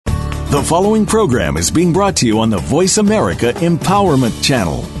The following program is being brought to you on the Voice America Empowerment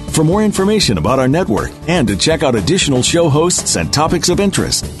Channel. For more information about our network and to check out additional show hosts and topics of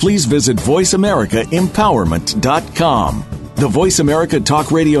interest, please visit voiceamericaempowerment.com. The Voice America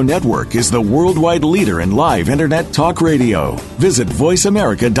Talk Radio Network is the worldwide leader in live Internet talk radio. Visit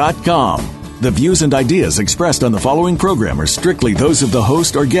voiceamerica.com. The views and ideas expressed on the following program are strictly those of the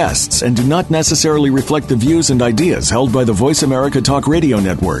host or guests and do not necessarily reflect the views and ideas held by the Voice America Talk Radio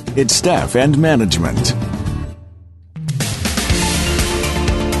Network, its staff, and management.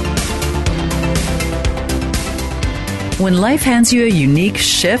 When life hands you a unique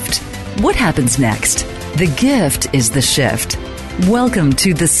shift, what happens next? The gift is the shift. Welcome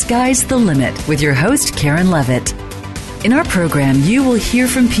to The Sky's the Limit with your host, Karen Levitt. In our program, you will hear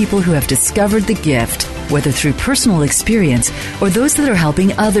from people who have discovered the gift, whether through personal experience or those that are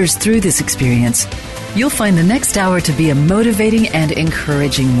helping others through this experience. You'll find the next hour to be a motivating and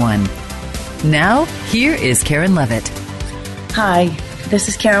encouraging one. Now, here is Karen Levitt. Hi, this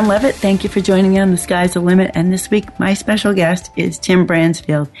is Karen Levitt. Thank you for joining me on The Sky's the Limit. And this week, my special guest is Tim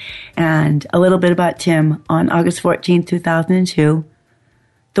Bransfield. And a little bit about Tim. On August 14, 2002,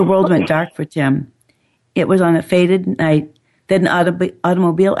 the world went dark for Tim. It was on a fated night that an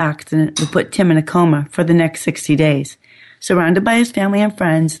automobile accident would put Tim in a coma for the next 60 days. Surrounded by his family and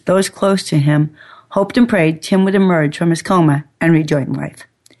friends, those close to him hoped and prayed Tim would emerge from his coma and rejoin life.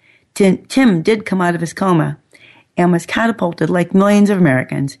 Tim did come out of his coma and was catapulted, like millions of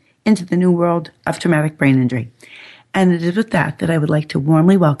Americans, into the new world of traumatic brain injury. And it is with that I would like to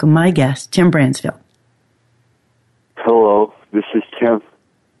warmly welcome my guest, Tim Bransfield. Hello, this is Tim.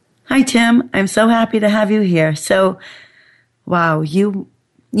 Hi, Tim. I'm so happy to have you here. So, wow, you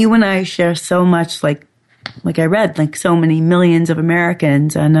and I share so much, like I read, like so many millions of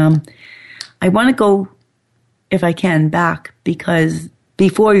Americans. And I want to go, if I can, back, because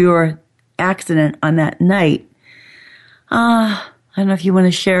before your accident on that night, I don't know if you want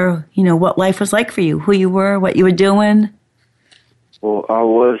to share, what life was like for you, who you were, what you were doing. Well, I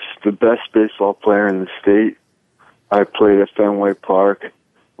was the best baseball player in the state. I played at Fenway Park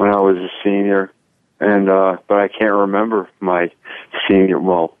when I was a senior, and but I can't remember my senior.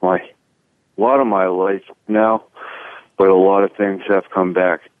 Well, a lot of my life now, but a lot of things have come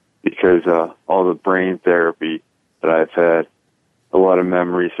back because all the brain therapy that I've had. A lot of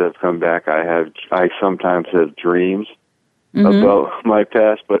memories have come back. I sometimes have dreams about my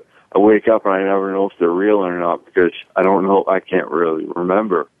past, but I wake up and I never know if they're real or not because I don't know. I can't really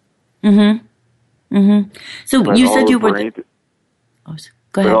remember. So but you said you were.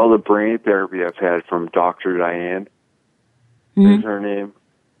 Go ahead. But all the brain therapy I've had from Dr. Diane, is her name,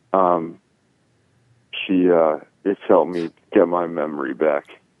 it's helped me get my memory back.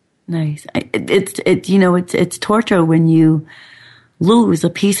 Nice. It's torture when you lose a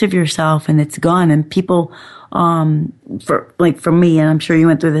piece of yourself and it's gone. And people, for me, and I'm sure you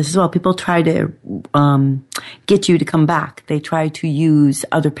went through this as well, people try to get you to come back. They try to use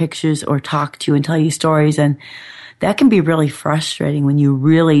other pictures or talk to you and tell you stories, and that can be really frustrating when you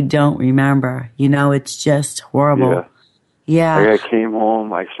really don't remember. It's just horrible. Yeah. Like I came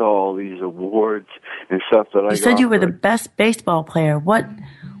home, I saw all these awards and stuff that I got. You said you were the best baseball player. What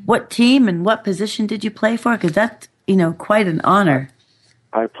team and what position did you play for? Because that's, quite an honor.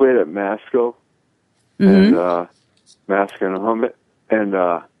 I played at Masco and Masconomet, and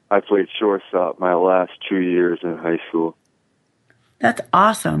I played shortstop my last 2 years in high school. That's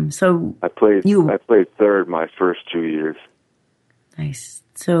awesome. So I played third my first 2 years. Nice.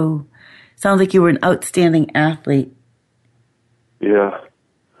 So sounds like you were an outstanding athlete. Yeah.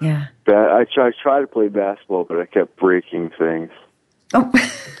 Yeah. I tried to play basketball, but I kept breaking things. Oh,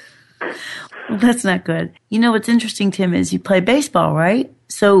 well, that's not good. What's interesting, Tim, is you play baseball, right?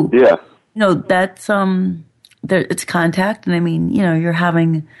 So yeah. That's it's contact, and I mean, you're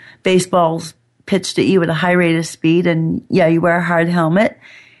having baseballs pitched at you at a high rate of speed, and you wear a hard helmet.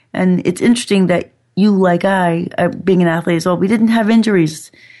 And it's interesting that you, like I, being an athlete as well, we didn't have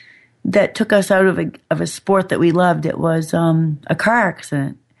injuries that took us out of a sport that we loved. It was a car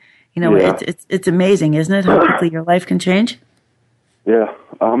accident. It's amazing, isn't it, how quickly your life can change? Yeah,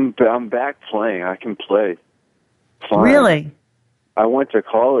 I'm back playing. I can play. Fine. Really? I went to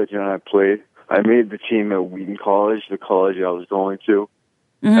college and I played. I made the team at Wheaton College, the college I was going to.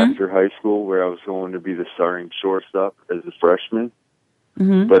 After high school, where I was going to be the starting shortstop as a freshman.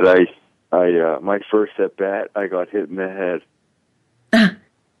 But I my first at bat, I got hit in the head.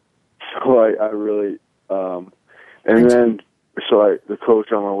 So I really, the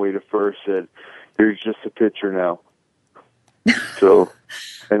coach on my way to first said, "You're just a pitcher now." So,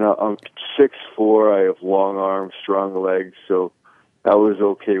 and I'm 6'4", I have long arms, strong legs, so that was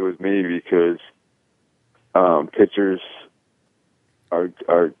okay with me because pitchers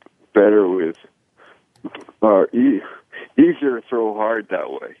are better with easier to throw hard that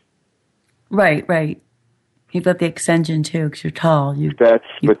way. Right. You've got the extension too, because you're tall.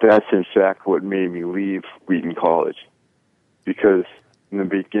 But that's in fact what made me leave Wheaton College, because in the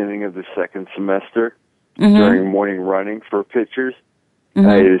beginning of the second semester, during morning running for pitchers, I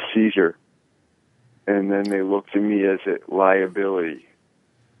had a seizure, and then they looked at me as a liability.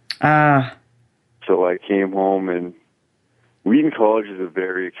 So I came home, and Wheaton College is a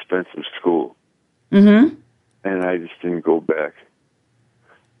very expensive school, and I just didn't go back.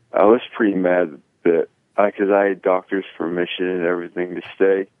 I was pretty mad that because I had doctor's permission and everything to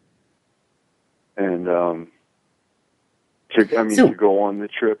stay, and to go on the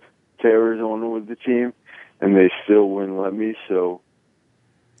trip to Arizona with the team, and they still wouldn't let me. So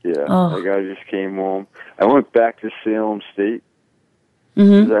I just came home. I went back to Salem State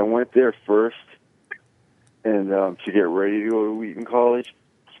because I went there first, and to get ready to go to Wheaton College.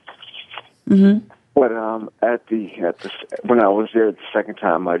 But when I was there the second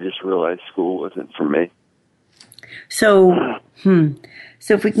time, I just realized school wasn't for me. So,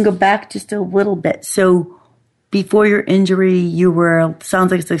 so if we can go back just a little bit. So before your injury, you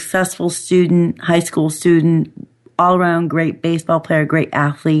sounds like a successful student, high school student, all around great baseball player, great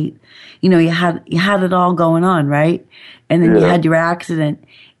athlete. You know, you had it all going on, right? And then you had your accident,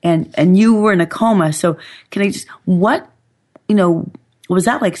 and you were in a coma. So can I just, what was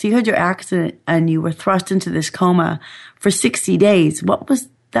that like? So you had your accident and you were thrust into this coma for 60 days. What was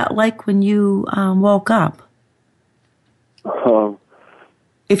that like when you woke up?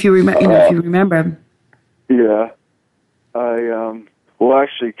 If you remember. Yeah.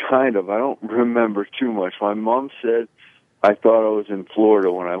 Actually, kind of. I don't remember too much. My mom said I thought I was in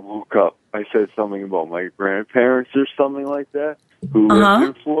Florida when I woke up. I said something about my grandparents or something like that who lived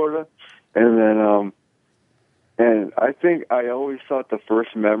in Florida. And then, and I think I always thought the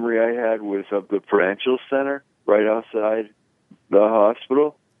first memory I had was of the Prudential Center right outside the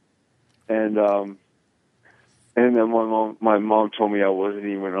hospital. And then my mom told me I wasn't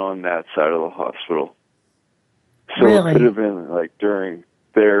even on that side of the hospital. So really? It could have been like during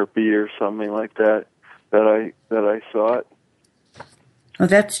therapy or something like that I saw it. Oh,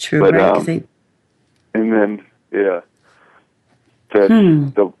 that's true, but, right? And then, and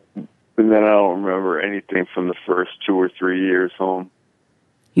then I don't remember anything from the first 2 or 3 years home.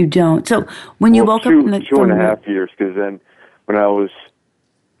 You don't. So when you woke up in the 2.5 years, because then when I was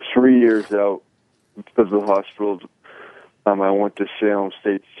 3 years out of the hospital, I went to Salem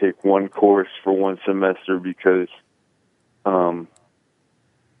State to take one course for one semester because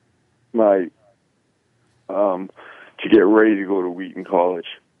to get ready to go to Wheaton College.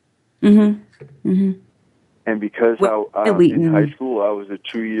 And because I in high school, I was a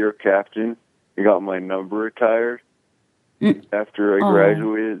 2-year captain and got my number retired after I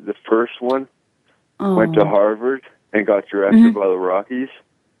graduated the first one. Went to Harvard and got drafted by the Rockies.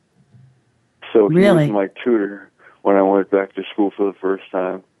 So he was my tutor when I went back to school for the first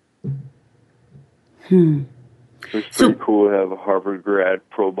time. It was pretty cool to have a Harvard grad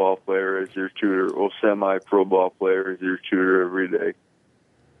pro ball player as your tutor, or semi-pro ball player as your tutor every day.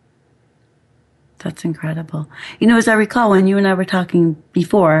 That's incredible. You know, as I recall, when you and I were talking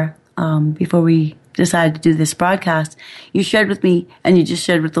before we decided to do this broadcast, you shared with me, and you just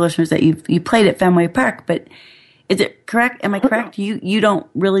shared with the listeners that you played at Fenway Park, but is it correct? Am I correct? You don't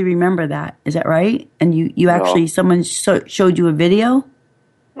really remember that. Is that right? And you actually, someone showed you a video?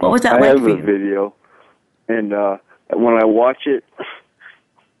 What was that like for you? I have a video, and when I watch it...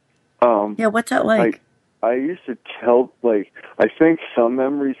 what's that like? I used to tell, I think some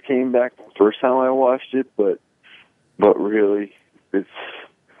memories came back the first time I watched it, but really,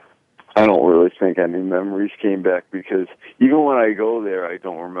 I don't really think any memories came back because even when I go there, I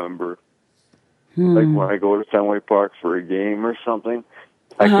don't remember. Like when I go to Fenway Park for a game or something,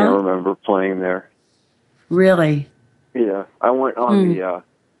 I can't remember playing there. Really? Yeah, I went on the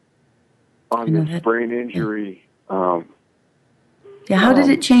sprain injury. How did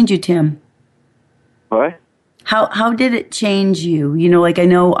it change you, Tim? What? How did it change you? You know, like I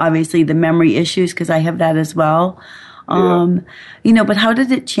know obviously the memory issues because I have that as well. You know, but how did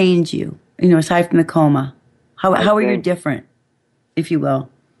it change you? You know, aside from the coma, how are you different, if you will?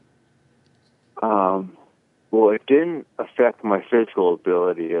 Well, it didn't affect my physical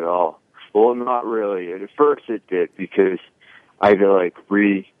ability at all. Well, not really. At first it did because I had to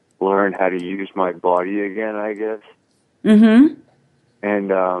relearn how to use my body again, I guess. And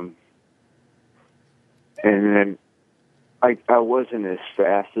then I wasn't as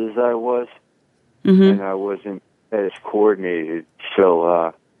fast as I was, and I wasn't that is coordinated.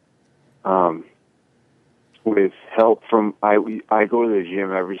 So, with help from, I go to the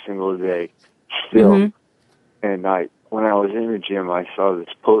gym every single day still. And when I was in the gym, I saw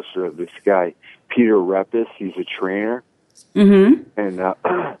this poster of this guy, Peter Reppis. He's a trainer.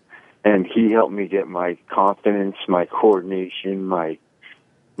 And he helped me get my confidence, my coordination,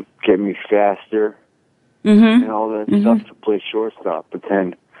 get me faster, and all that stuff to play shortstop. But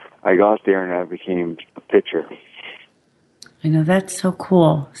then I got there and I became a pitcher. I know, that's so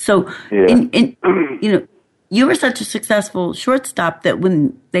cool. So, you were such a successful shortstop that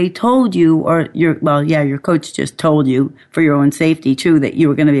when they told you, or your coach just told you for your own safety too, that you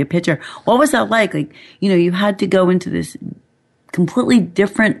were going to be a pitcher. What was that like? Like, you had to go into this completely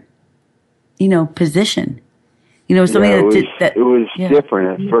different, position. It was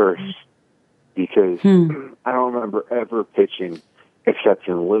different at first because I don't remember ever pitching except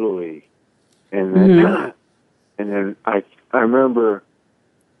in Little League, and then I remember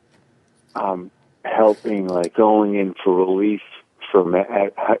helping, like going in for relief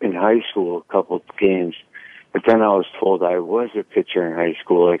in high school a couple of games, but then I was told I was a pitcher in high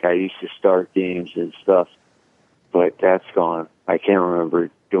school. Like I used to start games and stuff, but that's gone. I can't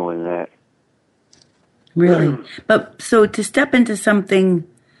remember doing that. Really? But so to step into something,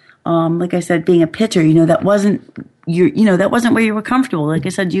 like I said, being a pitcher, that wasn't that wasn't where you were comfortable. Like I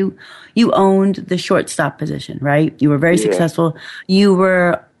said, you owned the shortstop position, right? You were very successful. You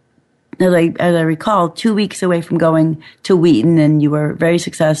were, as I recall, 2 weeks away from going to Wheaton, and you were very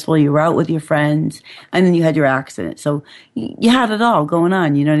successful. You were out with your friends, and then you had your accident. So you had it all going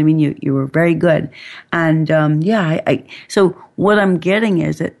on. You know what I mean? You were very good. And, so what I'm getting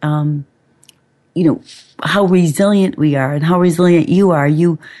is that, how resilient we are and how resilient you are.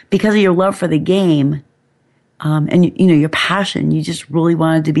 You, because of your love for the game, and your passion, you just really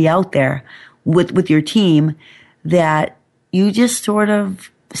wanted to be out there with your team, that you just sort of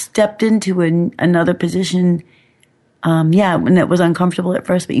stepped into another position. And it was uncomfortable at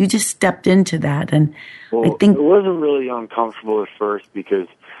first, but you just stepped into that. And I think it wasn't really uncomfortable at first because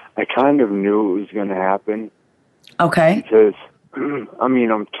I kind of knew it was going to happen. Okay. Because,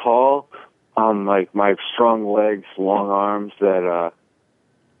 I'm tall. Like my strong legs, long arms and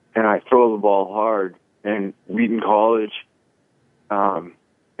I throw the ball hard. And Wheaton College, and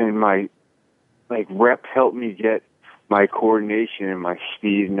my rep helped me get my coordination and my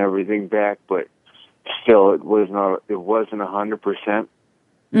speed and everything back, but still it wasn't 100%.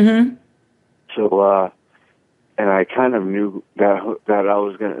 So, and I kind of knew that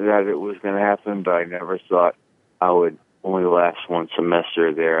it was gonna happen, but I never thought I would only last one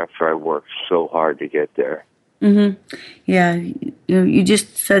semester there after I worked so hard to get there. Yeah, you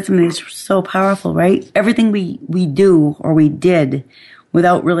just said something that's so powerful, right? Everything we do or we did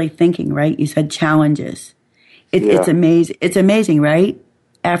without really thinking, right? You said challenges. It's amazing. It's amazing, right?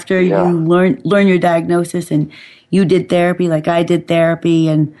 After you learn your diagnosis and you did therapy, like I did therapy,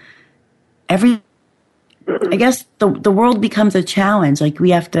 and I guess the world becomes a challenge. Like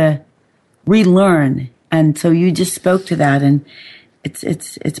we have to relearn, and so you just spoke to that, and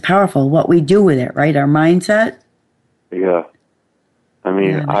it's powerful what we do with it, right? Our mindset. Yeah.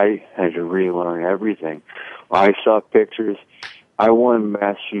 I had to relearn everything. I saw pictures. I won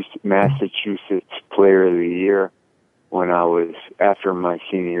Massachusetts Player of the Year after my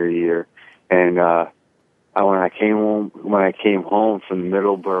senior year, and when I came home from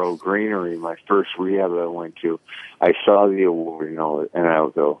Middleborough Greenery, my first rehab I went to, I saw the award and all, and I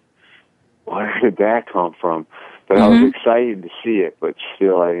would go, where did that come from? But I was excited to see it, but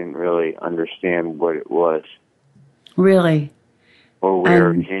still I didn't really understand what it was. Really? Or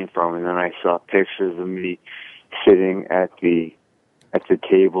where it came from. And then I saw pictures of me sitting at the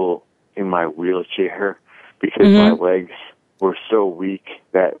table in my wheelchair because my legs were so weak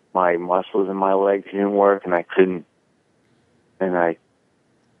that my muscles in my legs didn't work, and I couldn't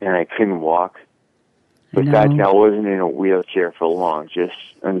walk. But I wasn't in a wheelchair for long, just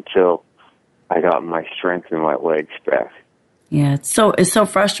until I got my strength in my legs back. Yeah, it's so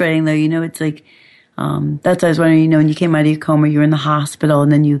frustrating though. It's like that's what I was wondering. When you came out of your coma, you were in the hospital,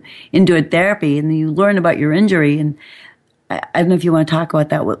 and then you endured therapy, and then you learn about your injury. And I don't know if you want to talk about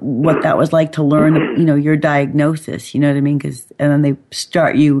that. What that was like to learn, your diagnosis. You know what I mean? And then they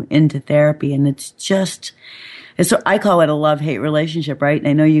start you into therapy, and I call it a love-hate relationship, right? And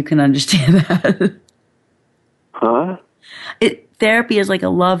I know you can understand that. Huh? Therapy is like a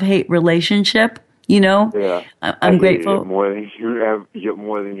love-hate relationship, Yeah. I'm grateful. It more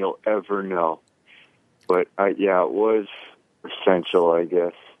than you'll ever know. But it was essential, I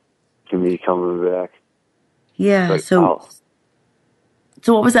guess, to me coming back. Yeah. But so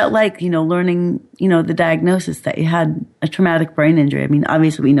So what was that like, learning, the diagnosis that you had a traumatic brain injury? I mean,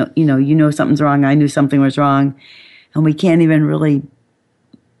 obviously we know, you know something's wrong. I knew something was wrong, and we can't even really,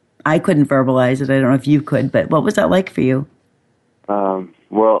 I couldn't verbalize it. I don't know if you could, but what was that like for you?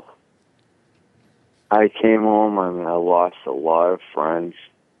 Well, I came home. I mean, I lost a lot of friends.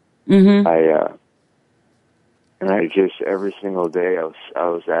 Mm-hmm. And I just, every single day I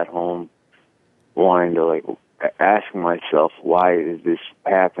was at home wanting to, ask myself, why did this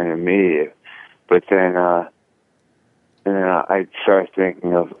happen to me? But then, I started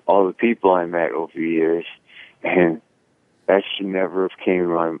thinking of all the people I met over the years, and that should never have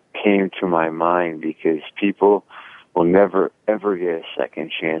came to my mind, because people will never, ever get a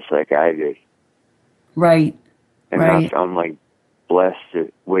second chance like I did. Right. And right. I'm blessed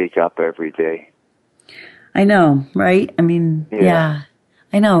to wake up every day. I know, right? I mean, yeah.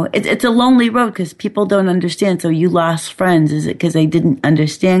 I know. It's a lonely road because people don't understand. So you lost friends. Is it because they didn't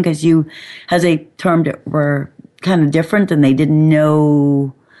understand? Because you, as they termed it, were kind of different and they didn't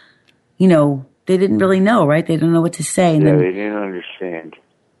know, they didn't really know, right? They don't know what to say. And they didn't understand.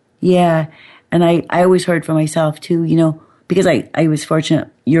 Yeah. And I always heard for myself too, because I was fortunate.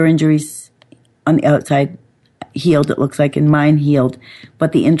 Your injuries on the outside healed, it looks like, and mine healed,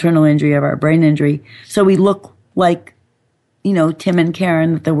 but the internal injury of our brain injury. So we look like, Tim and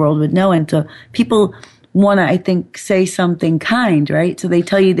Karen that the world would know. And so people want to, I think, say something kind, right? So they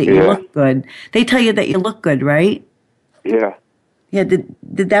tell you that you look good. They tell you that you look good, right? Yeah. Yeah.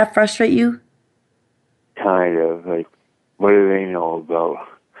 Did that frustrate you? Kind of. What do they know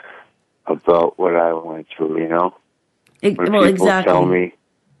about what I went through, When people exactly.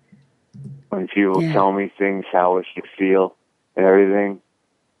 tell me things, how I should feel and everything,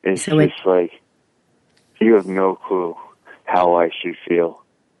 it's just like, you have no clue how I should feel.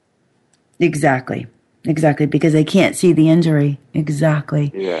 Exactly, because they can't see the injury.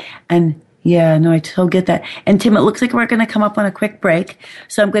 Exactly. Yeah. And I totally get that. And Tim, it looks like we're going to come up on a quick break.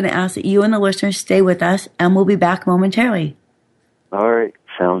 So I'm going to ask that you and the listeners stay with us, and we'll be back momentarily. All right.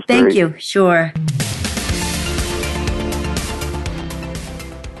 Sounds great. Thank you. Sure.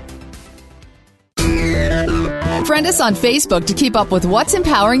 Friend us on Facebook to keep up with what's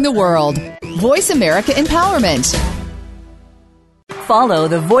empowering the world. Voice America Empowerment. Follow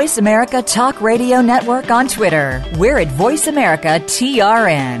the Voice America Talk Radio Network on Twitter. We're at Voice America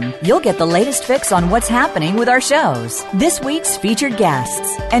TRN. You'll get the latest fix on what's happening with our shows, this week's featured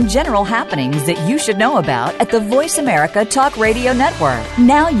guests, and general happenings that you should know about at the Voice America Talk Radio Network.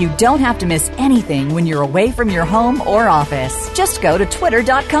 Now you don't have to miss anything when you're away from your home or office. Just go to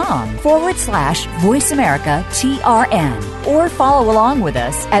twitter.com/Voice America TRN or follow along with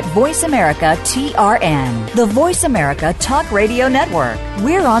us at Voice America TRN, the Voice America Talk Radio Network.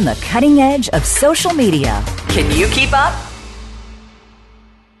 We're on the cutting edge of social media. Can you keep up?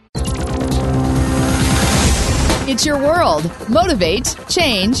 It's your world. Motivate,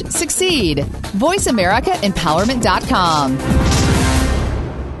 change, succeed. VoiceAmericaEmpowerment.com.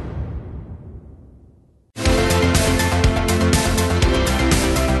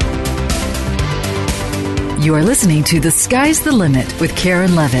 You are listening to The Sky's the Limit with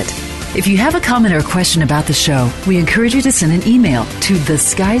Karen Levitt. If you have a comment or question about the show, we encourage you to send an email to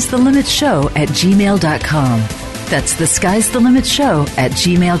thesky'sthelimitshow@gmail.com. That's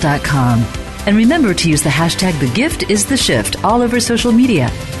thesky'sthelimitshow@gmail.com. And remember to use the hashtag #TheGiftIsTheShift all over social media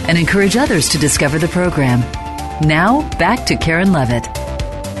and encourage others to discover the program. Now, back to Karen Levitt.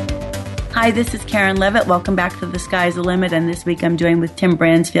 Hi, this is Karen Levitt. Welcome back to The Sky's the Limit. And this week I'm joined with Tim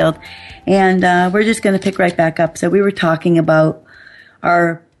Bransfield. And we're just going to pick right back up. So we were talking about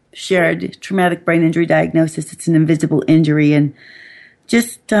our shared traumatic brain injury diagnosis. It's an invisible injury, and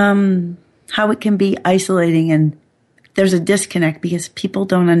just how it can be isolating, and there's a disconnect because people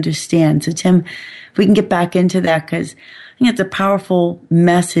don't understand. So Tim, if we can get back into that, because I think it's a powerful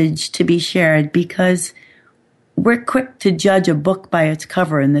message to be shared, because we're quick to judge a book by its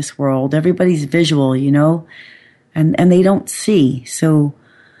cover in this world. Everybody's visual, and they don't see. So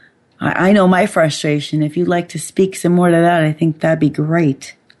I know my frustration. If you'd like to speak some more to that, I think that'd be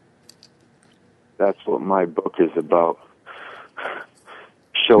great. That's what my book is about.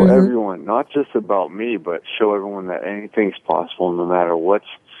 Show everyone, not just about me, but show everyone that anything's possible no matter what's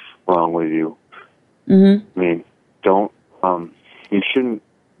wrong with you. I mean, don't, you shouldn't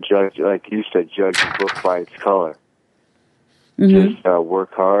judge, like you said, judge a book by its color. Just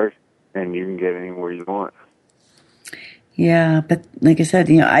work hard and you can get anywhere you want. Yeah, but like I said,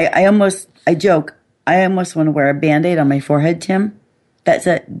 I joke, I almost want to wear a Band-Aid on my forehead, Tim. That's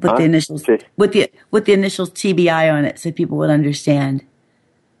it, with the initials, with the initials TBI on it, so people would understand.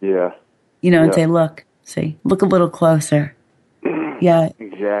 Yeah. And say, look a little closer. Yeah.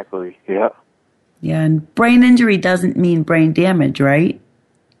 Exactly. Yeah. Yeah, and brain injury doesn't mean brain damage, right?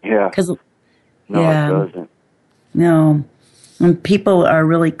 Yeah. 'Cause, No, yeah, it doesn't. no. And people are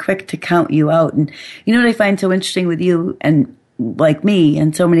really quick to count you out. And you know what I find so interesting with you and like me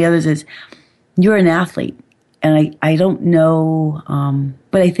and so many others is you're an athlete. And I don't know,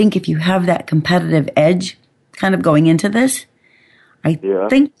 but I think if you have that competitive edge kind of going into this, I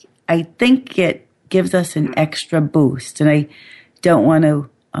think it gives us an extra boost. And I don't want to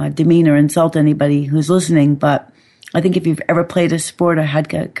demean or insult anybody who's listening, but I think if you've ever played a sport or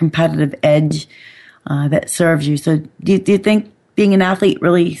had a competitive edge that serves you. So do you think being an athlete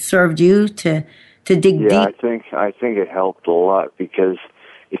really served you to dig deep? Yeah, I think it helped a lot because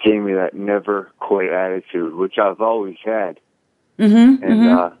it gave me that never quit attitude, which I've always had. And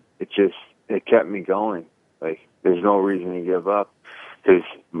it kept me going. Like, there's no reason to give up. Because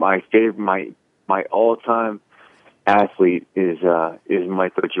my all-time athlete is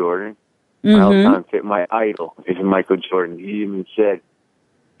Michael Jordan. My idol is Michael Jordan. He even said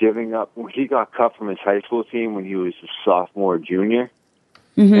giving up when he got cut from his high school team when he was a sophomore, junior,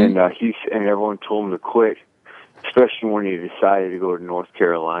 and everyone told him to quit, especially when he decided to go to North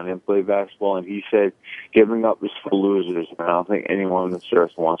Carolina and play basketball. And he said, "Giving up is for losers." And I don't think anyone on this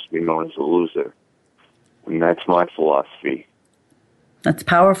earth wants to be known as a loser. And that's my philosophy. That's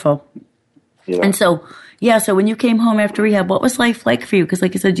powerful. Yeah. And so when you came home after rehab, what was life like for you? Because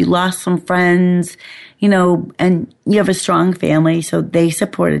like you said, you lost some friends, and you have a strong family, so they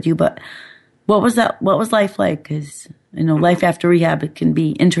supported you. But what was life like? Because, life after rehab, it can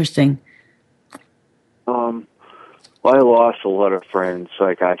be interesting. Well, I lost a lot of friends.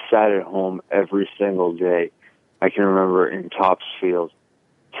 Like, I sat at home every single day. I can remember in Topsfield,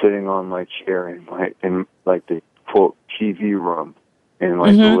 sitting on my chair in the quote TV room, in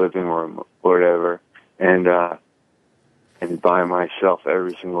the living room or whatever, and by myself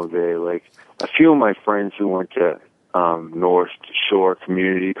every single day. Like, a few of my friends who went to North Shore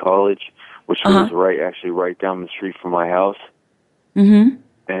Community College, which was right down the street from my house, and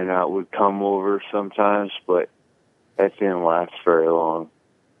would come over sometimes, but that didn't last very long.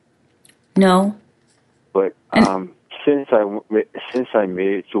 No. But since I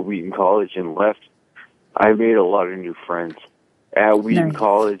made it to Wheaton College and left, I made a lot of new friends at Wheaton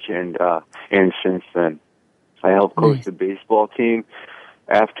College, and since then, I helped coach the baseball team.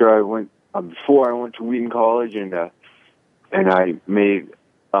 Before I went to Wheaton College, and I made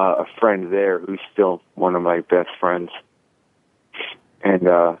a friend there who's still one of my best friends. And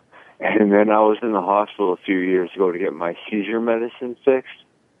then I was in the hospital a few years ago to get my seizure medicine fixed.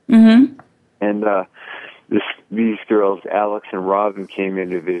 And these girls, Alex and Robin, came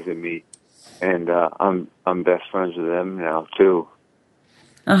in to visit me. And I'm best friends with them now too.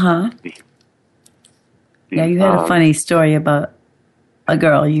 Yeah, you had a funny story about a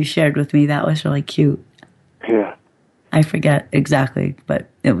girl you shared with me. That was really cute. Yeah. I forget exactly, but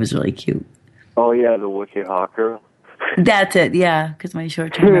it was really cute. Oh yeah, the Wicked Hawk girl. That's it. Yeah, because my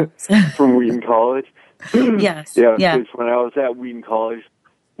short-term notes. From Wheaton College. Yes. Yeah. Because when I was at Wheaton College,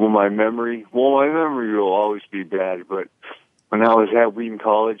 my memory will always be bad, but when I was at Wheaton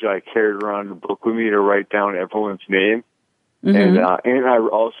College, I carried around a book with me to write down everyone's name. And I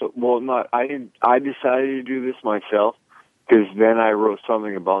also, I decided to do this myself, because then I wrote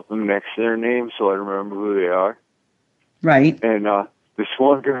something about them next to their name so I remember who they are. Right. And this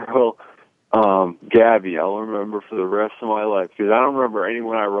one girl, Gabby, I'll remember for the rest of my life, because I don't remember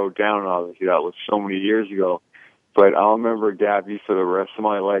anyone I wrote down, obviously, that was so many years ago. But I'll remember Gabby for the rest of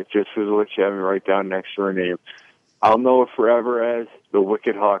my life just because of what she had me write down next to her name. I'll know her forever as the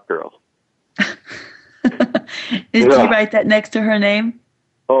Wicked Hawk Girl. Did she write that next to her name?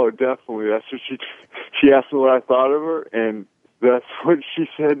 Oh, definitely. That's what she asked me what I thought of her, and that's what she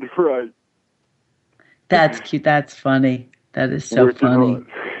said to write. That's cute. That's funny. That is so funny.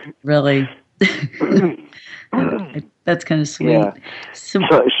 Really. That's kind of sweet. Yeah. So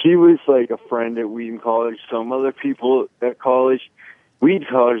she was like a friend at Wheaton College. Some other people at college. Wheaton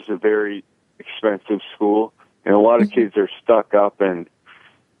College is a very expensive school, and a lot of kids are stuck up, and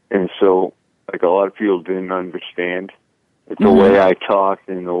so like a lot of people didn't understand the way I talked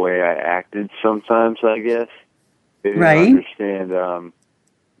and the way I acted. Sometimes, I guess they didn't understand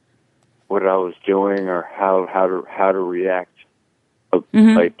what I was doing or how to react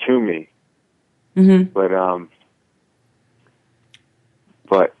like to me.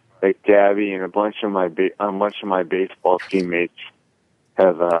 But like Gabby and a bunch of my baseball teammates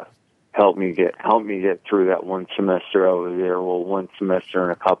have helped me get through that one semester I was there. Well, one semester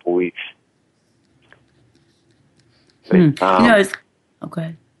and a couple weeks.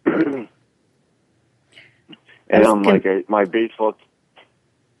 Okay. And my baseball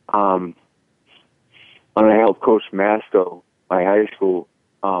when I helped coach Masco, my high school,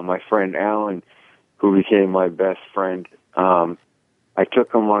 my friend Alan, who became my best friend, I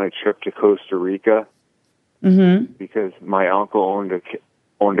took him on a trip to Costa Rica because my uncle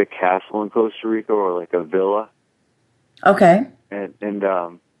owned a castle in Costa Rica, or like a villa. Okay. And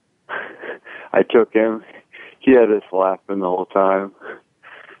I took him. He had us laughing the whole time,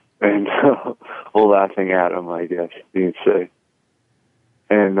 and laughing at him, I guess you'd say.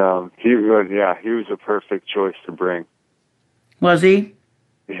 And he was a perfect choice to bring. Was he?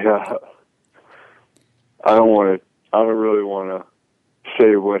 Yeah. I don't really want to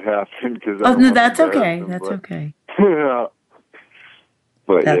say what happened because. Oh no, that's okay. That's okay. Yeah.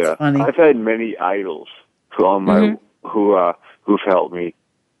 But that's yeah, funny. I've had many idols who've helped me,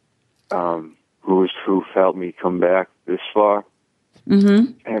 who've helped me come back this far.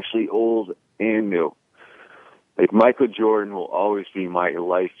 Actually, old and new. Like Michael Jordan will always be my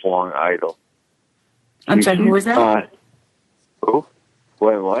lifelong idol. I'm sorry, who was that? Who?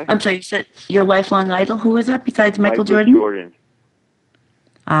 What? I'm sorry, you said your lifelong idol? Who was that besides Michael Jordan? Jordan.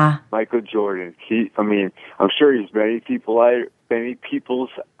 Michael Jordan. I'm sure he's many people's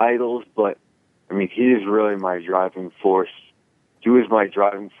idols, but I mean, he is really my driving force. He was my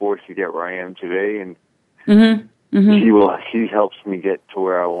driving force to get where I am today, and he helps me get to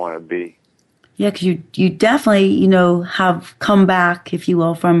where I want to be. Yeah, because you definitely, have come back, if you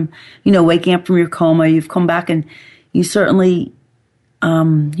will, from, waking up from your coma. You've come back, and you certainly,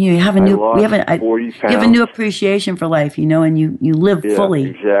 you have a new appreciation for life, and you live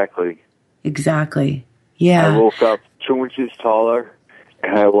fully. Exactly. Yeah. I woke up 2 inches taller,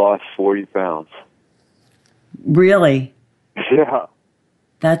 and I lost 40 pounds. Really? Yeah.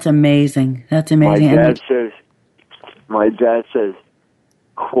 That's amazing. My dad says,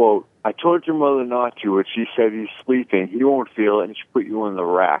 quote, "I told your mother not to, but she said he's sleeping. He won't feel it, and she put you in the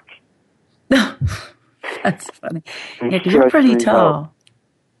rack." That's funny. Yeah, because you're pretty tall.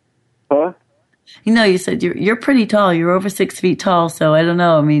 Huh? You said you're pretty tall. You're over 6 feet tall, so I don't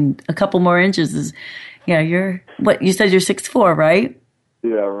know. I mean, a couple more inches is, you're, what, you said you're 6'4", right?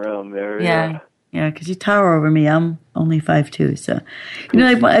 Yeah, around there, Yeah, because you tower over me. I'm only 5'2", so.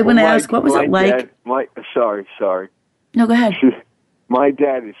 I want to ask, what was it like? Sorry. No, go ahead. My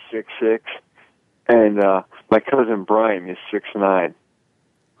dad is 6'6", and my cousin Brian is 6'9".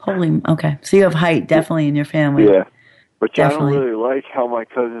 Okay. So you have height definitely in your family. Yeah. But definitely. I don't really like how my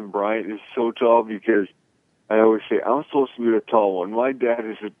cousin Brian is so tall, because I always say, I'm supposed to be the tall one. My dad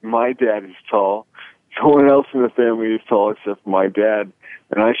is tall. No one else in the family is tall except my dad,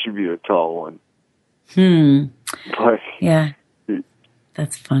 and I should be the tall one. But, yeah.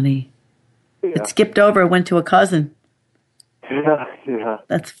 That's funny. Yeah. It skipped over, went to a cousin. Yeah.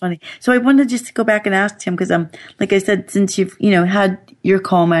 That's funny. So I wanted just to go back and ask Tim, because like I said, since you've had your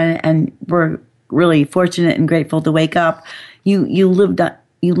coma and we're really fortunate and grateful to wake up, you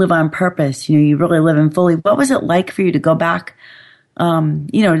live on purpose. You really live in fully. What was it like for you to go back?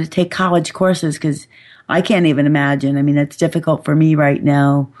 To take college courses? Because I can't even imagine. I mean, it's difficult for me right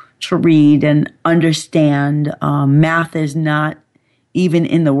now to read and understand. Math is not even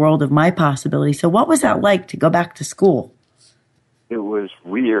in the world of my possibility. So what was that like to go back to school? It was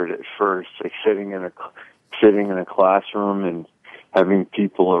weird at first, like sitting in a classroom and having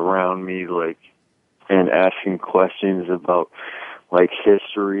people around me, and asking questions about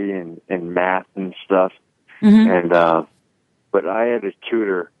history and math and stuff. And but I had a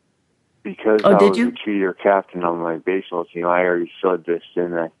tutor because I was a 2-year captain on my baseball team. I already said this,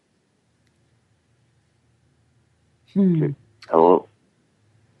 didn't I? Hello.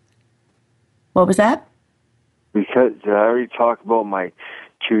 What was that? Because did I already talk about my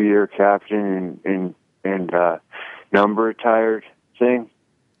 2-year captain and number retired thing?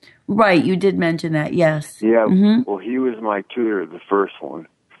 Right, you did mention that, yes. Yeah, well, he was my tutor, the first one.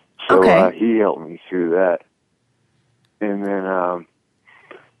 So he helped me through that. And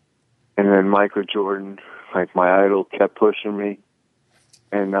then Michael Jordan, my idol, kept pushing me.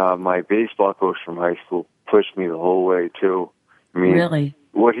 And my baseball coach from high school pushed me the whole way, too. I mean, really?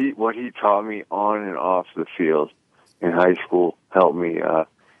 What he taught me on and off the field in high school helped me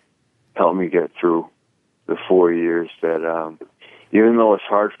get through the 4 years that, even though it's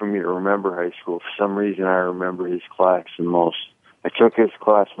hard for me to remember high school, for some reason I remember his class the most. I took his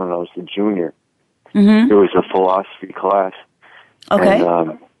class when I was a junior. It was a philosophy class. Okay.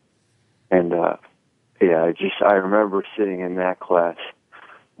 I remember sitting in that class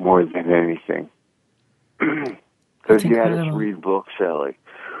more than anything. Because you had to read books that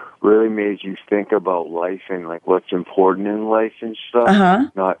really made you think about life and what's important in life and stuff.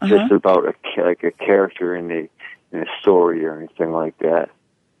 Not just about a character in a story or anything like that.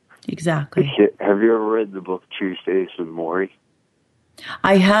 Exactly. Have you ever read the book Tuesdays with Morrie?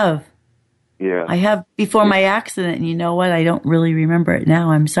 I have. Yeah. I have before my accident, and you know what? I don't really remember it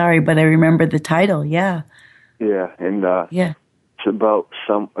now. I'm sorry, but I remember the title. Yeah. Yeah, and yeah. it's about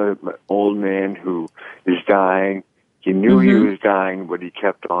some old man who is dying. He knew he was dying, but he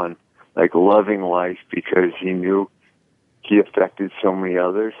kept on like loving life because he knew he affected so many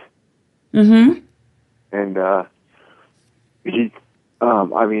others. Mm-hmm. And I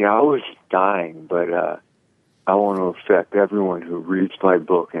was dying, but I want to affect everyone who reads my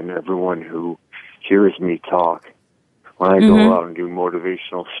book and everyone who hears me talk. When I go out and do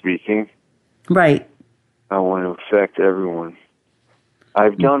motivational speaking, right, I want to affect everyone.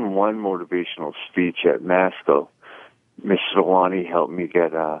 I've done one motivational speech at Masco. Miss Solani helped me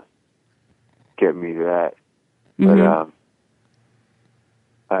get me that, but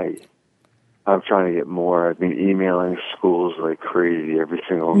I'm trying to get more. I've been emailing schools like crazy every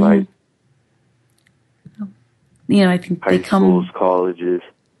single night. You know, I think high they come schools, colleges.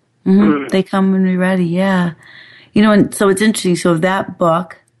 They come when we're ready. Yeah, you know, and so it's interesting. So that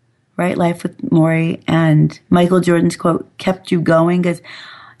book, right, Life with Morrie, and Michael Jordan's quote kept you going because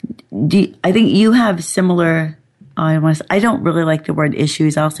I think you have similar. I don't really like the word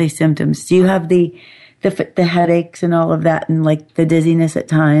issues. I'll say symptoms. Do you have the headaches and all of that, and like the dizziness at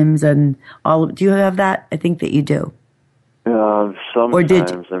times, and all? Do you have that? I think that you do. Sometimes. Or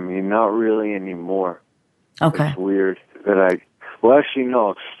did you? I mean, not really anymore. Okay. It's weird that well, actually,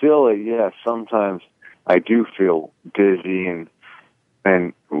 no. Still, yeah. Sometimes I do feel dizzy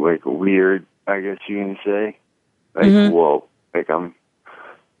and like weird. I guess you can say. Like whoa. Like I'm.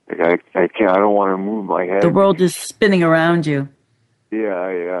 Like I can't. I don't want to move my head. The world is spinning around you.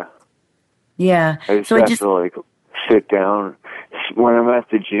 Yeah. Yeah. I just have to like sit down when I'm at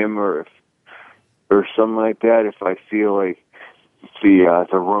the gym or something like that. If I feel like the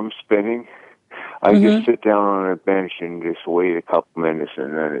room spinning, I just sit down on a bench and just wait a couple minutes,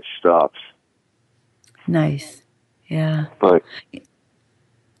 and then it stops. Nice. Yeah. But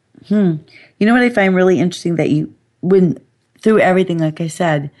you know what I find really interesting that when through everything, like I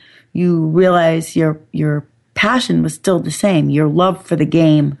said, you realize your passion was still the same. Your love for the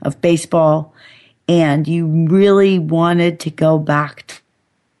game of baseball, and you really wanted to go back.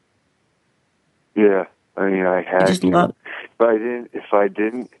 Yeah, I mean, I had to. If I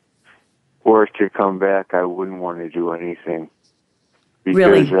didn't work to come back, I wouldn't want to do anything. Because,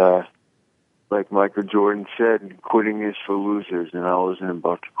 really? Like Michael Jordan said, quitting is for losers, and I wasn't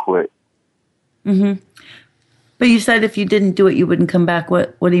about to quit. But you said if you didn't do it, you wouldn't come back.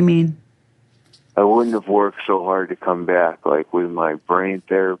 What do you mean? I wouldn't have worked so hard to come back, like with my brain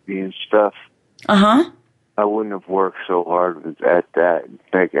therapy and stuff. I wouldn't have worked so hard at that.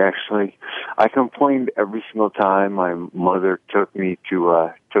 Like, actually, I complained every single time my mother took me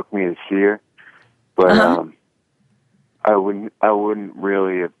to see her, but I wouldn't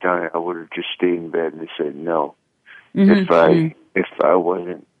really have done it. I would have just stayed in bed and said no if I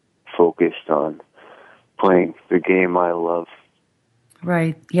wasn't focused on playing the game I love.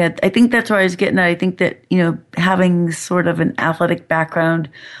 Right. Yeah, I think that's where I was getting at. I think that, you know, having sort of an athletic background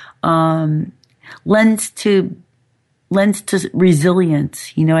lends to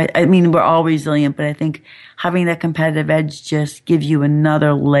resilience. You know, I mean, we're all resilient, but I think having that competitive edge just gives you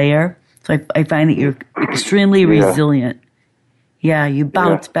another layer. So I find that you're extremely resilient. Yeah, you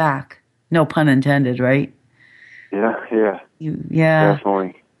bounce back. No pun intended, right? Yeah. Yeah.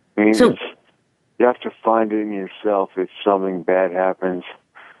 Definitely. I mean, you have to find it in yourself if something bad happens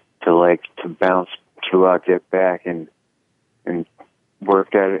to bounce to get back and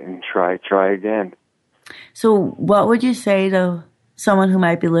work at it and try again. So what would you say to someone who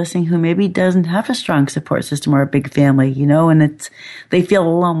might be listening who maybe doesn't have a strong support system or a big family, you know, and they feel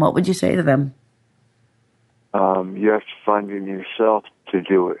alone? What would you say to them? You have to find it in yourself to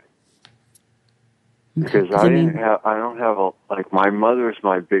do it. Because I don't have my mother's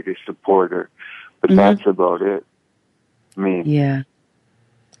my biggest supporter, but that's about it. I mean, yeah.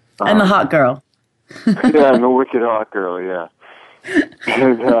 I'm the hot girl. Yeah, I'm the wicked hot girl, yeah.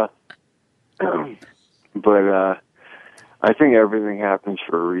 And, but I think everything happens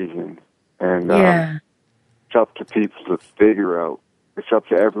for a reason. And it's up to people to figure out. It's up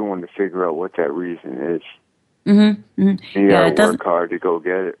to everyone to figure out what that reason is. You gotta work hard to go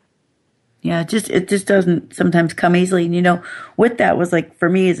get it. Yeah, it just doesn't sometimes come easily. And, you know, with that was like, for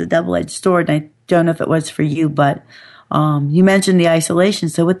me, it's a double-edged sword. And I don't know if it was for you, but you mentioned the isolation.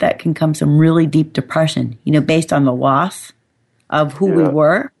 So with that can come some really deep depression, you know, based on the loss of who we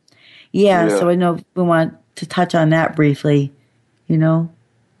were. Yeah, so I know we want to touch on that briefly, you know.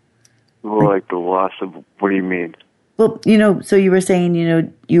 Well, like the loss of, what do you mean? Well, so you were saying,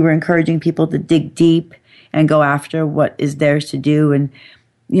 you were encouraging people to dig deep and go after what is theirs to do. And,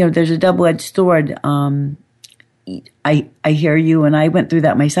 there's a double-edged sword. I hear you, and I went through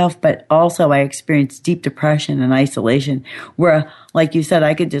that myself, but also I experienced deep depression and isolation where, like you said,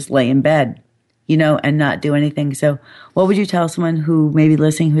 I could just lay in bed, and not do anything. So what would you tell someone who may be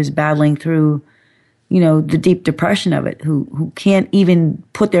listening, who's battling through, the deep depression of it, who can't even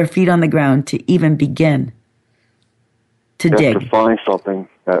put their feet on the ground to even begin to dig? You have to find something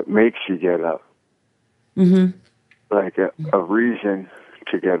that makes you get up. Mm-hmm. Like a reason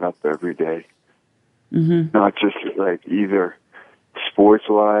to get up every day. Mm-hmm. Not just like either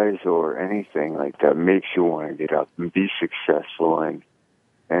sports-wise or anything like that makes you want to get up and be successful and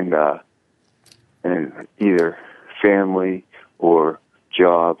either family or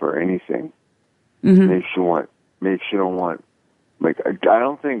job or anything makes you don't want, like, I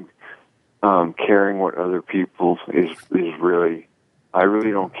don't think caring what other people is really, I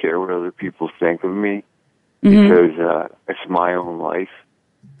really don't care what other people think of me because it's my own life,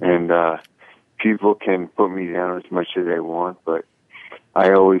 and people can put me down as much as they want, but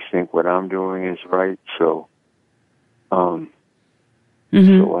I always think what I'm doing is right, so so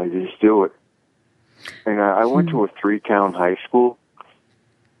I just do it. And I went to a 3-town high school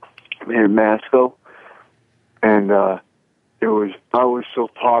in Masco, and I was so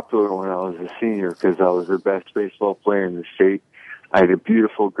popular when I was a senior because I was the best baseball player in the state. I had a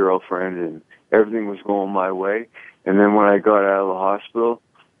beautiful girlfriend, and everything was going my way. And then when I got out of the hospital,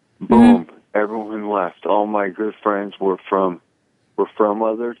 boom, everyone left. All my good friends were from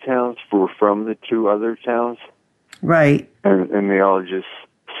other towns, were from the 2 other towns. Right. And they all just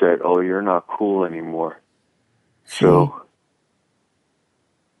said, "Oh, you're not cool anymore." So,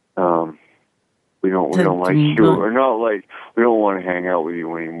 we don't like you, or not like we don't want to hang out with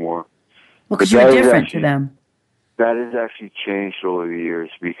you anymore. Well, because you're different to them. That has actually changed over the years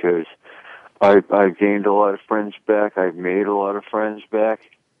because I've gained a lot of friends back. I've made a lot of friends back,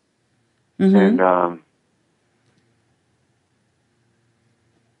 and I've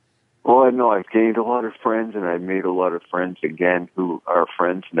gained a lot of friends, and I've made a lot of friends again who are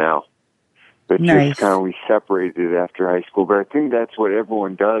friends now. But just kind of we separated after high school. But I think that's what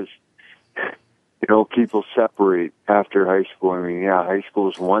everyone does. People separate after high school. I mean, yeah, high school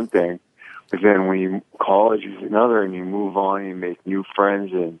is one thing, but then college is another, and you move on, you make new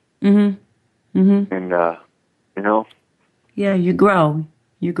friends, and yeah, you grow,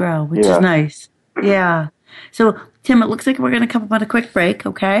 which is nice. Yeah. So, Tim, it looks like we're going to come up on a quick break,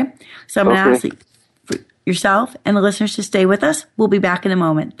 okay? So I'm going to ask you, for yourself and the listeners to stay with us. We'll be back in a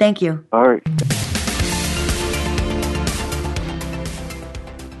moment. Thank you. All right.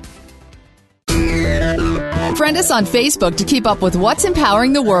 Friend us on Facebook to keep up with what's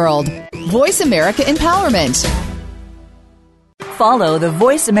empowering the world. Voice America Empowerment. Follow the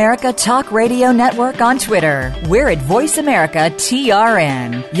Voice America Talk Radio Network on Twitter. We're at Voice America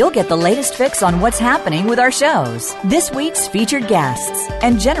TRN. You'll get the latest fix on what's happening with our shows, this week's featured guests,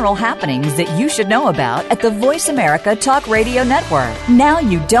 and general happenings that you should know about at the Voice America Talk Radio Network. Now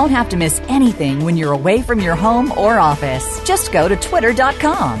you don't have to miss anything when you're away from your home or office. Just go to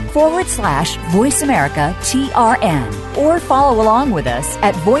twitter.com/Voice America TRN or follow along with us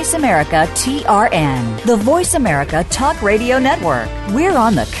at Voice America TRN, the Voice America Talk Radio Network. We're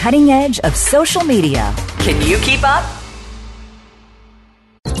on the cutting edge of social media. Can you keep up?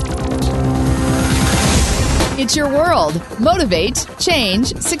 It's your world. Motivate,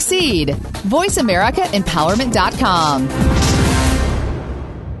 change, succeed. VoiceAmericaEmpowerment.com.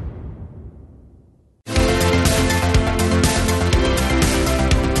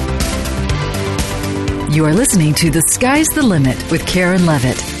 You are listening to The Sky's the Limit with Karen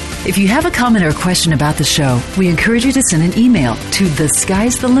Levitt. If you have a comment or question about the show, we encourage you to send an email to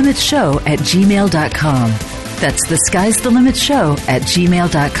thesky'sthelimitshow@gmail.com. That's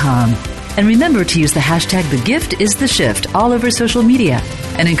thesky'sthelimitshow@gmail.com. And remember to use the hashtag #TheGiftIsTheShift all over social media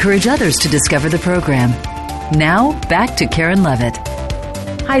and encourage others to discover the program. Now, back to Karen Levitt.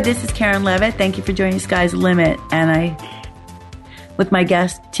 Hi, this is Karen Levitt. Thank you for joining Sky's the Limit. And with my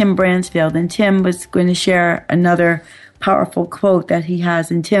guest, Tim Bransfield. And Tim was going to share another powerful quote that he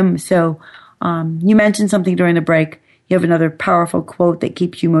has. And Tim, so you mentioned something during the break. You have another powerful quote that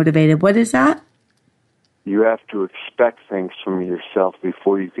keeps you motivated. What is that? You have to expect things from yourself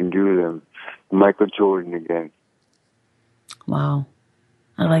before you can do them. Michael Jordan again. Wow.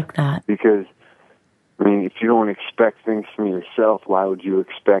 I like that. Because, I mean, if you don't expect things from yourself, why would you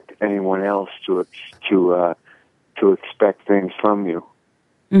expect anyone else to expect things from you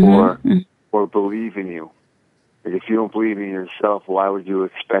or believe in you? Like if you don't believe in yourself, why would you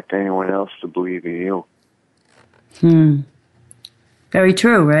expect anyone else to believe in you? Very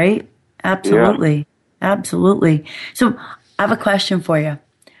true, right? Absolutely. Yeah. Absolutely. So I have a question for you.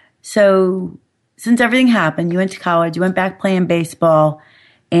 So since everything happened, you went to college, you went back playing baseball,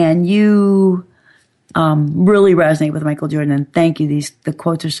 and you really resonate with Michael Jordan. And thank you. The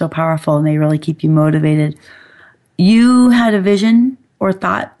quotes are so powerful and they really keep you motivated. You had a vision or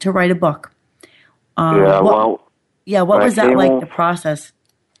thought to write a book. What was that like, the process?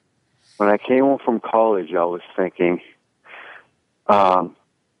 When I came home from college, I was thinking, no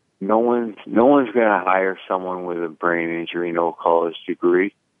one's going to hire someone with a brain injury, no college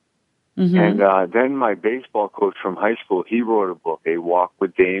degree. Mm-hmm. And then my baseball coach from high school, he wrote a book, A Walk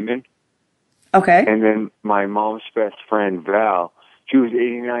with Damon. Okay. And then my mom's best friend, Val, she was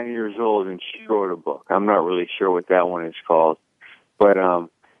 89 years old, and she wrote a book. I'm not really sure what that one is called. But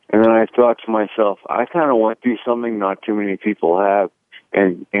and then I thought to myself, I kind of went through something not too many people have,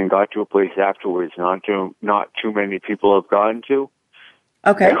 and got to a place afterwards not too many people have gotten to.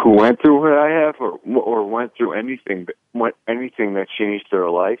 Okay. Who went through what I have, or went through anything that changed their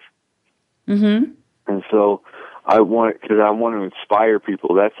life. Mm-hmm. And so I want to inspire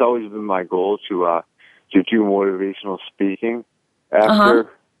people. That's always been my goal, to do motivational speaking after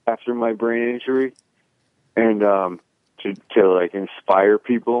my brain injury, and to like inspire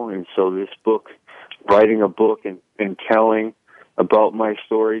people. And so this book, writing a book and telling about my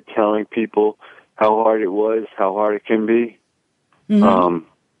story, telling people how hard it was, how hard it can be, and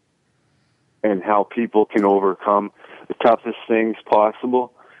how people can overcome the toughest things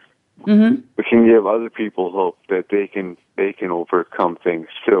possible. Mm-hmm. We can give other people hope that they can overcome things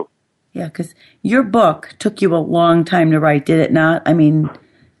too. Yeah, because your book took you a long time to write, did it not? I mean,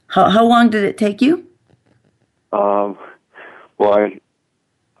 how long did it take you? Well,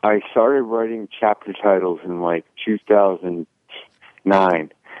 I started writing chapter titles in like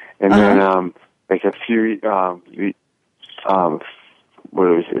 2009, and then like a few what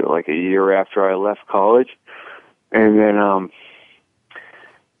was it, like a year after I left college, and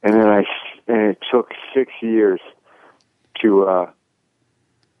it took 6 years to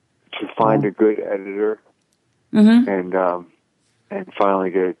find a good editor, and finally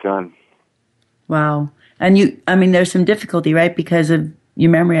get it done. Wow. And there's some difficulty, right? Because of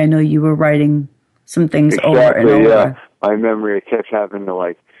your memory, I know you were writing some things over and over. Yeah. My memory, I kept having to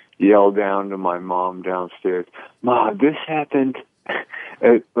like yell down to my mom downstairs, "Mom, this happened."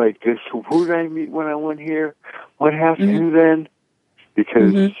 Like this, who did I meet when I went here? What happened then?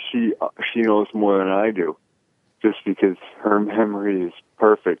 Because she knows more than I do, just because her memory is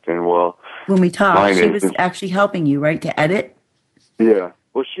perfect. And well, when we talked, she was actually helping you, right, to edit? Yeah.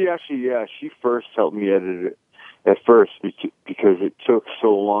 Well, she first helped me edit it at first because it took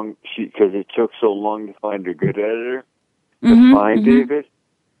so long. Because it took so long to find a good editor to find David.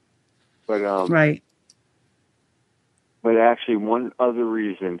 But right. But actually, one other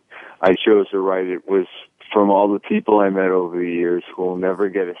reason I chose to write it was from all the people I met over the years who will never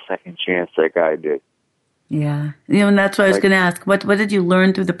get a second chance like I did. Yeah. And that's what I was going to ask. What did you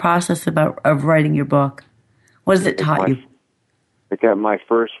learn through the process of writing your book? What has it taught you? Like at my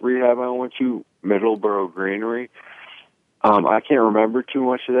first rehab I went to, Middleborough Greenery, I can't remember too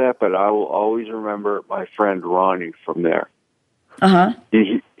much of that, but I will always remember my friend Ronnie from there. Uh-huh.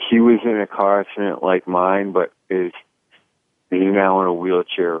 He was in a car accident like mine, but he's now in a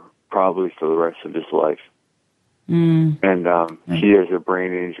wheelchair probably for the rest of his life. And he has a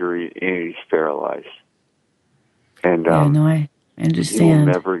brain injury and he's paralyzed. And I understand. He will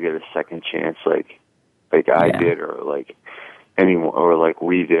never get a second chance like I did, or like anyone, or like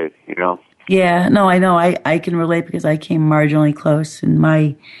we did, you know? Yeah, no, I know. I can relate because I came marginally close. In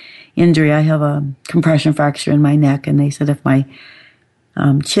my injury, I have a compression fracture in my neck, and they said if my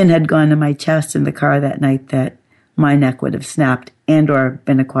chin had gone to my chest in the car that night, that my neck would have snapped and or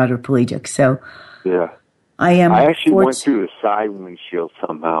been a quadriplegic. So yeah, I actually went through the side windshield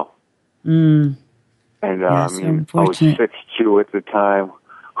somehow. And I was 6'2" at the time,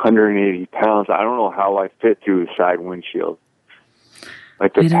 180 pounds. I don't know how I fit through the side windshield.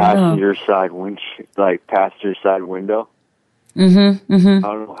 Like the passenger side windshield, like passenger side window. I don't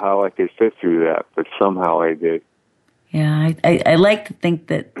know how I could fit through that, but somehow I did. Yeah, I like to think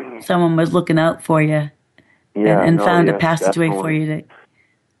that someone was looking out for you and found a passageway for you.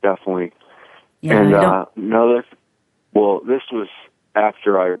 Definitely. Yeah, and this was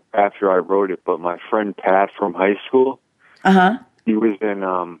after I wrote it, but my friend Pat from high school, he was in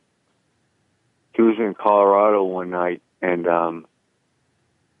Colorado one night, and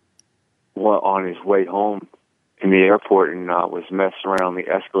on his way home in the airport, and was messing around on the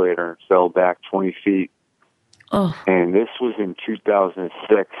escalator and fell back 20 feet. Oh. And this was in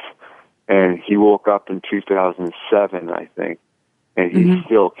 2006, And he woke up in 2007, I think, and he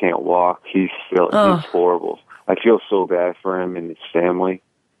still can't walk. He's horrible. I feel so bad for him and his family.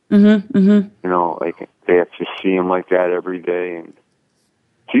 You know, like they have to see him like that every day. And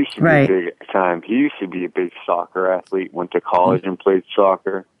he used to be a big time. He used to be a big soccer athlete. Went to college and played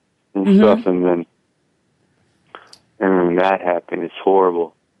soccer and stuff. And then that happened. It's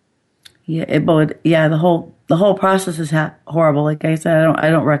horrible. Yeah, the whole process is horrible. Like I said, I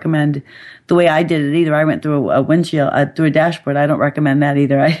don't recommend the way I did it either. I went through a windshield, through a dashboard. I don't recommend that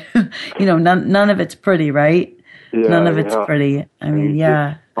either. None of it's pretty, right? Yeah, none of it's pretty. I mean,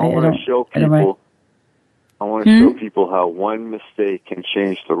 I want to show people. I want to show people how one mistake can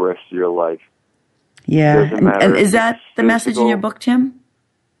change the rest of your life. Yeah, and is that the message in your book, Tim?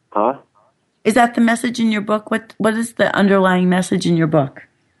 Huh? Is that the message in your book? What is the underlying message in your book?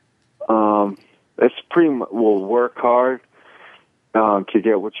 It's pretty much, work hard to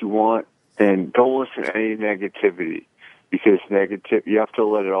get what you want, and don't listen to any negativity, because you have to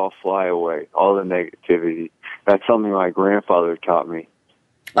let it all fly away, all the negativity. That's something my grandfather taught me.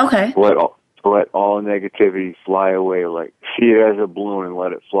 Okay. Let all negativity fly away, like see it as a balloon and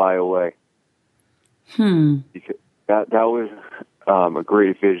let it fly away. Because that was a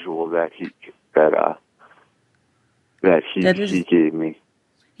great visual that he gave me.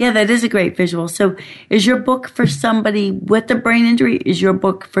 Yeah, that is a great visual. So is your book for somebody with a brain injury? Is your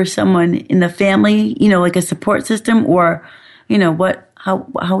book for someone in the family, like a support system? Or,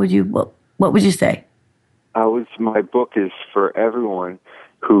 how would you, what would you say? My book is for everyone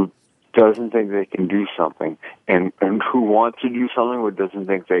who doesn't think they can do something and who wants to do something but doesn't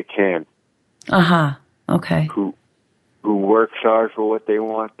think they can. Okay. Who works hard for what they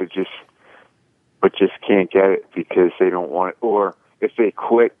want but just can't get it because they don't want it, or if they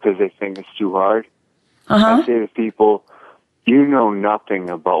quit because they think it's too hard. I say to people, you know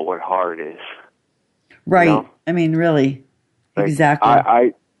nothing about what hard is. Right. You know? I mean, really. Like, exactly.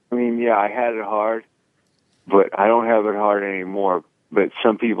 I had it hard, but I don't have it hard anymore. But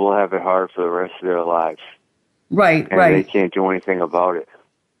some people have it hard for the rest of their lives. Right, and they can't do anything about it.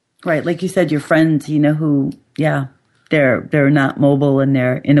 Right. Like you said, your friends, who, they're not mobile and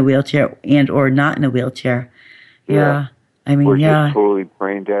they're in a wheelchair and or not in a wheelchair. Yeah. I mean, or just totally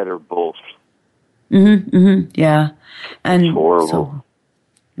brain dead or both. Yeah. And it's horrible.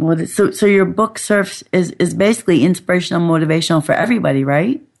 So your book is basically inspirational, motivational for everybody,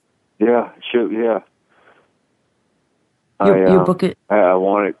 right? Yeah, sure, yeah. Your book I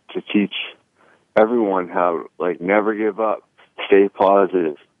wanted to teach everyone how, never give up, stay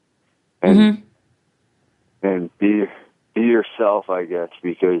positive, and be yourself, I guess,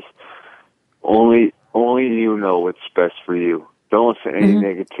 because only you know what's best for you. Don't listen to any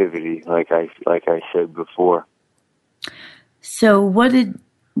negativity, like I said before. So what do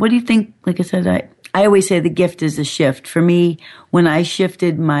you think? Like I said, I always say the gift is a shift. For me, when I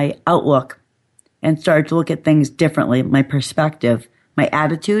shifted my outlook and started to look at things differently, my perspective, my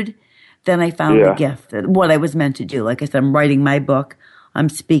attitude, then I found the gift, what I was meant to do. Like I said, I'm writing my book. I'm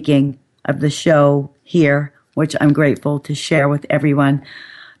speaking of the show here, which I'm grateful to share with everyone.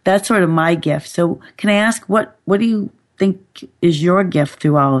 That's sort of my gift. So can I ask, what do you think is your gift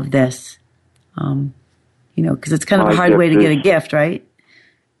through all of this? Because it's kind of a hard way to get a gift, right?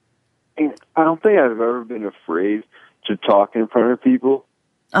 I don't think I've ever been afraid to talk in front of people.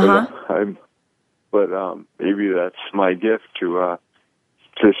 But maybe that's my gift to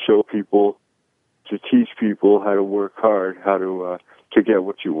show people, to teach people how to work hard, how to get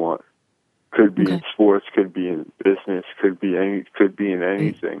what you want. Could be in sports, could be in business, could be in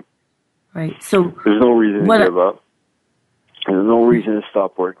anything. Right. So there's no reason to give up. There's no reason to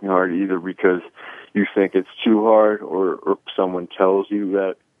stop working hard either because you think it's too hard or someone tells you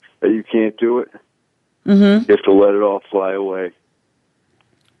that you can't do it. You have to let it all fly away.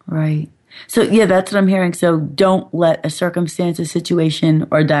 Right. So that's what I'm hearing. So don't let a circumstance, a situation,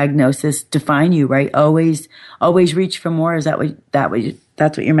 or diagnosis define you. Right. Always reach for more. Is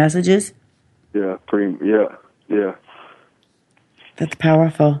that's what your message is? Yeah. Yeah. That's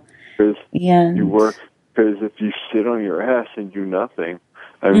powerful. Because you work. Because if you sit on your ass and do nothing,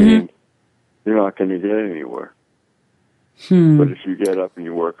 I mean, you're not going to get anywhere. But if you get up and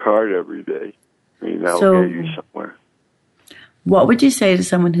you work hard every day, I mean, that'll get you somewhere. What would you say to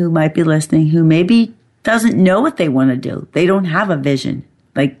someone who might be listening who maybe doesn't know what they want to do? They don't have a vision.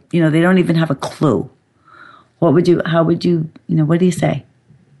 They don't even have a clue. What do you say?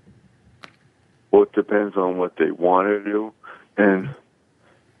 Well, it depends on what they want to do. And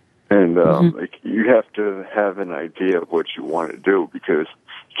you have to have an idea of what you want to do because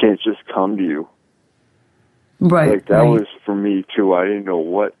it can't just come to you. Right. That was for me too. I didn't know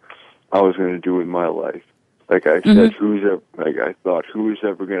what I was going to do with my life. Like I said, I thought, who's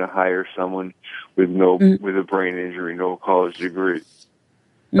ever going to hire someone with with a brain injury, no college degree?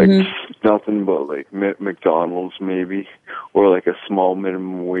 Like nothing but like McDonald's maybe, or like a small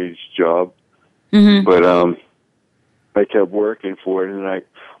minimum wage job. But I kept working for it, and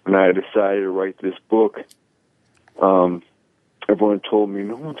when I decided to write this book, everyone told me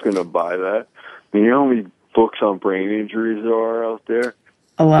no one's going to buy that. I mean, you know how many books on brain injuries there are out there?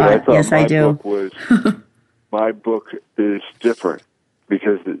 A lot. Yes, I do. My book is different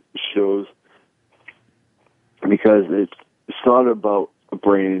because it's not about a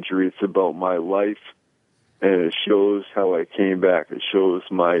brain injury. It's about my life, and it shows how I came back. It shows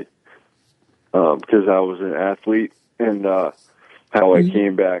my because I was an athlete, and how I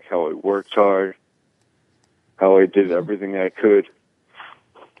came back, how I worked hard, how I did everything I could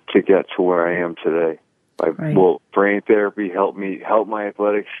to get to where I am today. Well, brain therapy helped my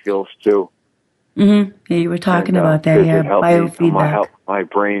athletic skills too. Yeah, you were talking about that. Yeah, biofeedback. My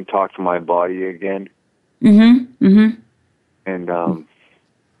brain talk to my body again. And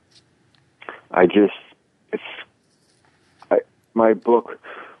my book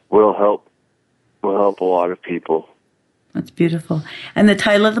will help a lot of people. That's beautiful. And the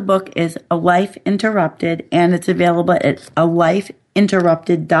title of the book is A Life Interrupted, and it's available at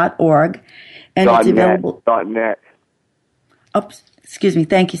alifeinterrupted.org. And it's available. .net. Oops, excuse me.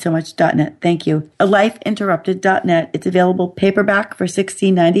 Thank you so much. .net. Thank you. alifeinterrupted.net. It's available paperback for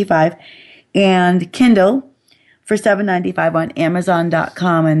 $16.95 and Kindle for $7.95 on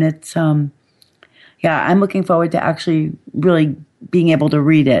Amazon.com. And it's I'm looking forward to actually really being able to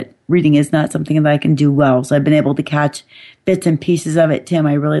read it. Reading is not something that I can do well, so I've been able to catch bits and pieces of it. Tim,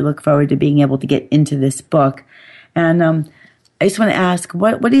 I really look forward to being able to get into this book. And I just want to ask,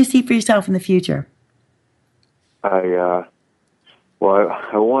 what do you see for yourself in the future? I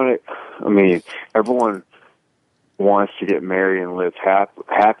want it. I mean, everyone wants to get married and live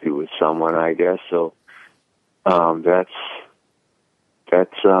happy with someone, I guess. So that's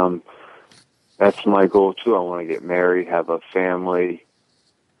my goal too. I want to get married, have a family.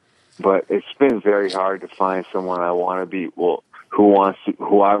 But it's been very hard to find someone I want to be. Well, who I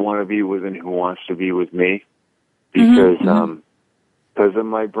want to be with and who wants to be with me, because of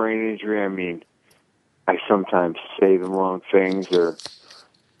my brain injury. I mean, I sometimes say the wrong things or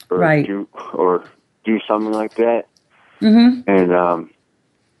do something like that. And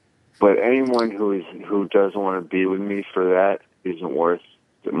but anyone who doesn't want to be with me for that isn't worth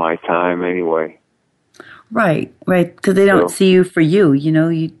my time anyway. Right, because they don't see you for you. You know,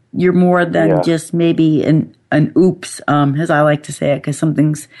 you're more than just maybe an oops, as I like to say it, because some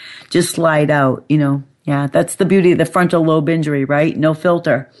things just slide out. You know, that's the beauty of the frontal lobe injury, right? No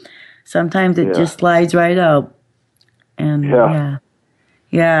filter. Sometimes it just slides right out, and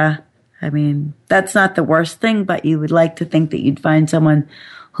I mean, that's not the worst thing, but you would like to think that you'd find someone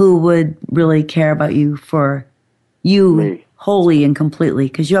who would really care about you for you. Wholly and completely,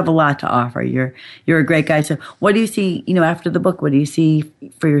 because you have a lot to offer. You're a great guy. So what do you see, after the book, what do you see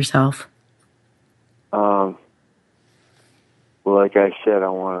for yourself? Well, like I said, I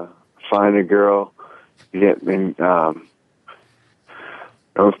want to find a girl. I'm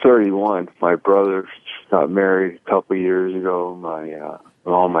 31. My brother got married a couple of years ago.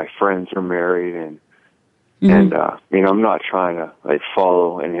 All my friends are married, and I'm not trying to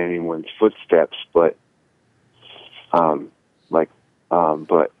follow in anyone's footsteps, but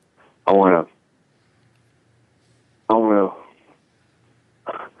but I want to, I don't know,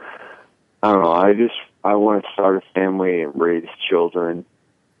 I want to start a family and raise children.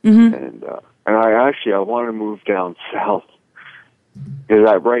 And I want to move down south.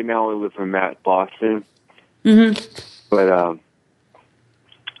 Because right now I live in Boston. But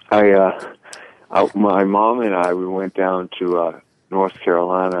my mom and I, we went down to North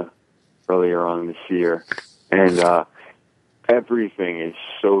Carolina earlier on this year, and everything is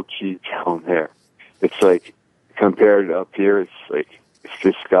so cheap down there. It's like, compared to up here, it's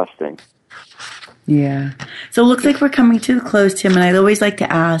disgusting. Yeah. So it looks like we're coming to the close, Tim, and I'd always like to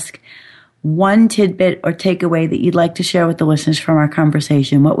ask one tidbit or takeaway that you'd like to share with the listeners from our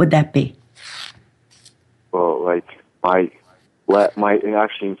conversation. What would that be? Well, my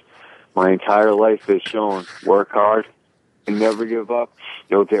entire life has shown, work hard and never give up.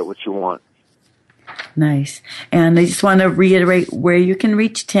 You'll get what you want. Nice. And I just want to reiterate where you can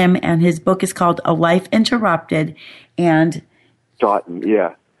reach Tim, and his book is called A Life Interrupted, and and go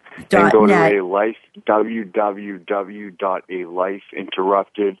to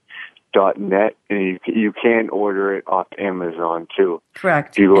www.alifeinterrupted.net, and you can order it off Amazon too.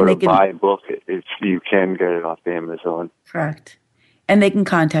 Correct. If you go to buy a book, you can get it off Amazon. Correct. and they can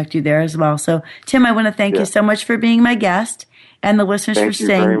contact you there as well. So, Tim, I want to thank you so much for being my guest, and the listeners for staying.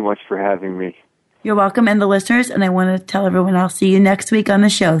 Thank you very much for having me. You're welcome, and the listeners, and I want to tell everyone I'll see you next week on the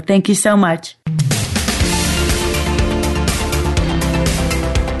show. Thank you so much.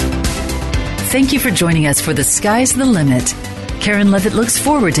 Thank you for joining us for The Sky's the Limit. Karen Levitt looks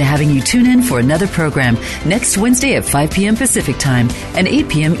forward to having you tune in for another program next Wednesday at 5 p.m. Pacific Time and 8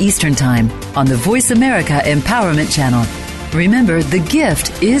 p.m. Eastern Time on the Voice America Empowerment Channel. Remember, the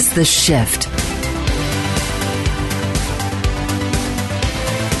gift is the shift.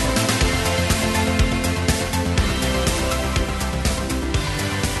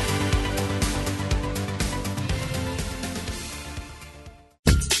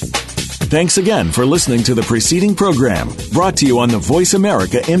 Thanks again for listening to the preceding program, brought to you on the Voice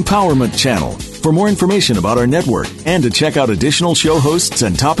America Empowerment Channel. For more information about our network and to check out additional show hosts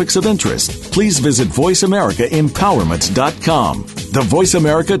and topics of interest, please visit voiceamericaempowerment.com. The Voice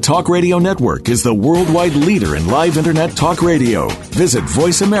America Talk Radio Network is the worldwide leader in live Internet talk radio. Visit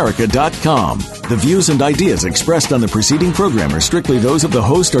voiceamerica.com. The views and ideas expressed on the preceding program are strictly those of the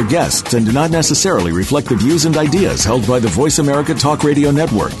host or guests and do not necessarily reflect the views and ideas held by the Voice America Talk Radio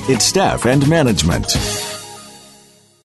Network, its staff, and management.